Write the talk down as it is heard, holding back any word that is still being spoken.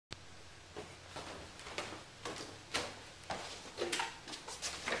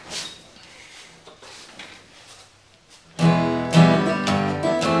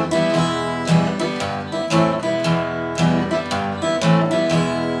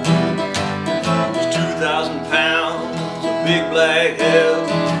Black held.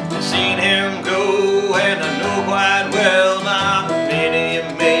 I've seen him go, and I know quite well now the penny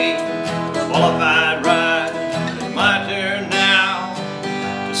he made a qualified ride. It's my turn now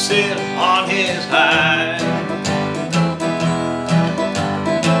to sit on his hide.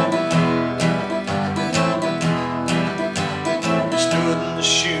 He stood in the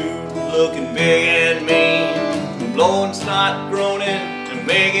chute, looking big and mean, blowing snot, groaning and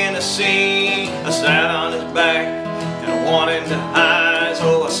making a scene. I sat on his back and I wanted to hide,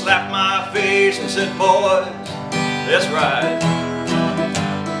 so I slapped my face and said, boys, let's ride.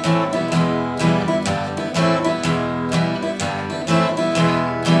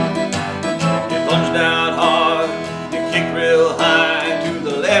 He lunged out hard and kicked real high. To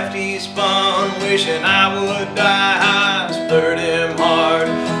the left he spun, wishing I would die. I spurred him hard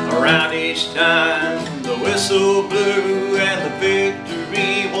around each time. The whistle blew and the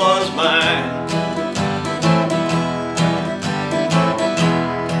victory was mine.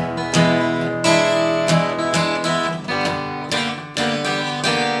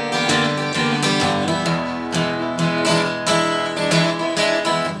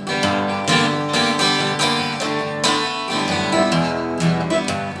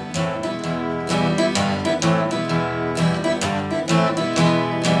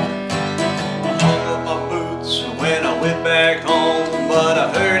 Back home, but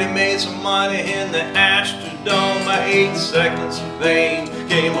I heard he made some money in the Astrodome. My 8 seconds of fame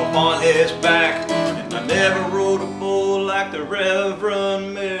came upon his back, and I never rode a bull like the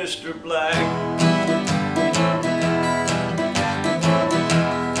Reverend Mr. Black.